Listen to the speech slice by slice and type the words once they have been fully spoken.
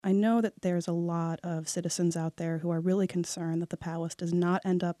I know that there's a lot of citizens out there who are really concerned that the palace does not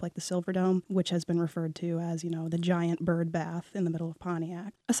end up like the Silverdome, which has been referred to as, the giant bird bath in the middle of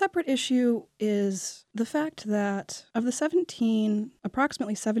Pontiac. A separate issue is the fact that of the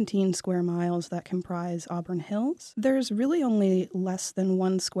approximately 17 square miles that comprise Auburn Hills, there's really only less than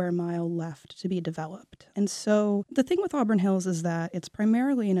 1 square mile left to be developed. And so the thing with Auburn Hills is that it's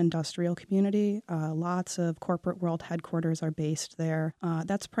primarily an industrial community. Lots of corporate world headquarters are based there.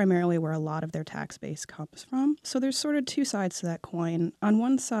 That's primarily where a lot of their tax base comes from. So there's sort of two sides to that coin. On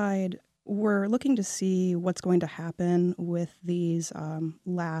one side, we're looking to see what's going to happen with these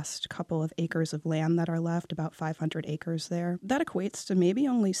last couple of acres of land that are left, about 500 acres there. That equates to maybe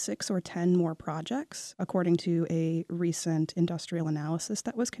only 6 or 10 more projects, according to a recent industrial analysis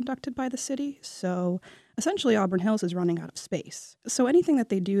that was conducted by the city. So essentially, Auburn Hills is running out of space. So anything that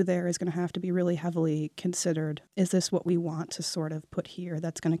they do there is going to have to be really heavily considered. Is this what we want to sort of put here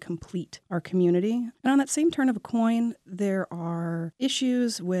that's going to complete our community? And on that same turn of a coin, there are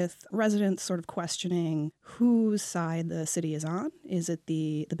issues with residents sort of questioning whose side the city is on. Is it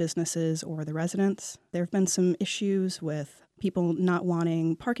the businesses or the residents? There have been some issues with people not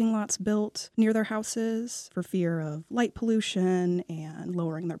wanting parking lots built near their houses for fear of light pollution and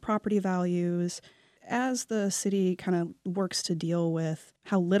lowering their property values. As the city kind of works to deal with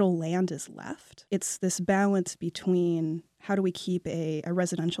how little land is left, it's this balance between how do we keep a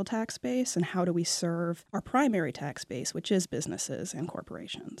residential tax base and how do we serve our primary tax base, which is businesses and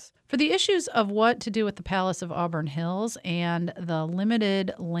corporations. For the issues of what to do with the Palace of Auburn Hills and the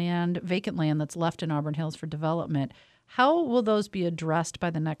limited vacant land that's left in Auburn Hills for development, how will those be addressed by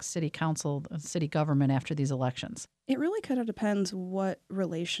the next city council, city government after these elections? It really kind of depends what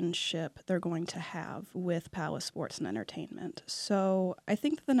relationship they're going to have with Palace Sports and Entertainment. So I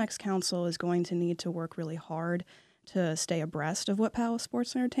think that the next council is going to need to work really hard to stay abreast of what Palace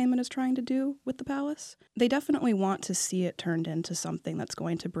Sports and Entertainment is trying to do with the Palace. They definitely want to see it turned into something that's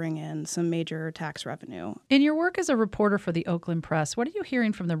going to bring in some major tax revenue. In your work as a reporter for the Oakland Press, what are you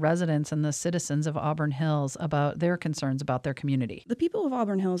hearing from the residents and the citizens of Auburn Hills about their concerns about their community? The people of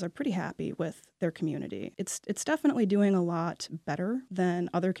Auburn Hills are pretty happy with their community. It's definitely doing a lot better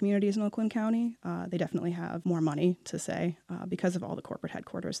than other communities in Oakland County. They definitely have more money, to say, because of all the corporate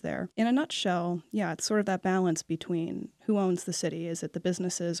headquarters there. In a nutshell, yeah, it's sort of that balance between who owns the city. Is it the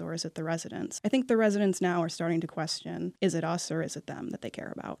businesses or is it the residents? I think the residents now are starting to question, is it us or is it them that they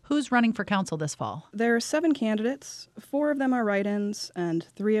care about? Who's running for council this fall? There are 7 candidates. 4 of them are write-ins and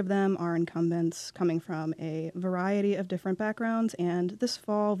 3 of them are incumbents coming from a variety of different backgrounds. And this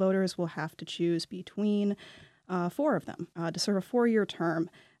fall, voters will have to choose between 4 of them to serve a 4-year term.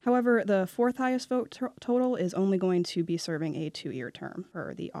 However, the 4th highest vote total is only going to be serving a 2-year term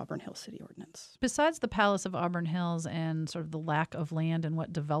for the Auburn Hills City Ordinance. Besides the Palace of Auburn Hills and sort of the lack of land and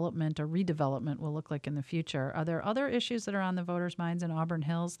what development or redevelopment will look like in the future, are there other issues that are on the voters' minds in Auburn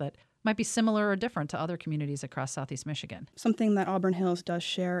Hills that might be similar or different to other communities across Southeast Michigan? Something that Auburn Hills does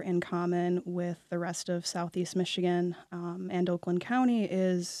share in common with the rest of Southeast Michigan and Oakland County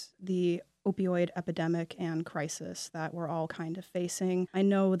is the opioid epidemic and crisis that we're all kind of facing. I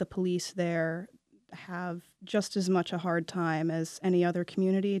know the police there have just as much a hard time as any other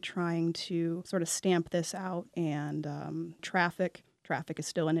community trying to sort of stamp this out, and traffic is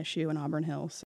still an issue in Auburn Hills.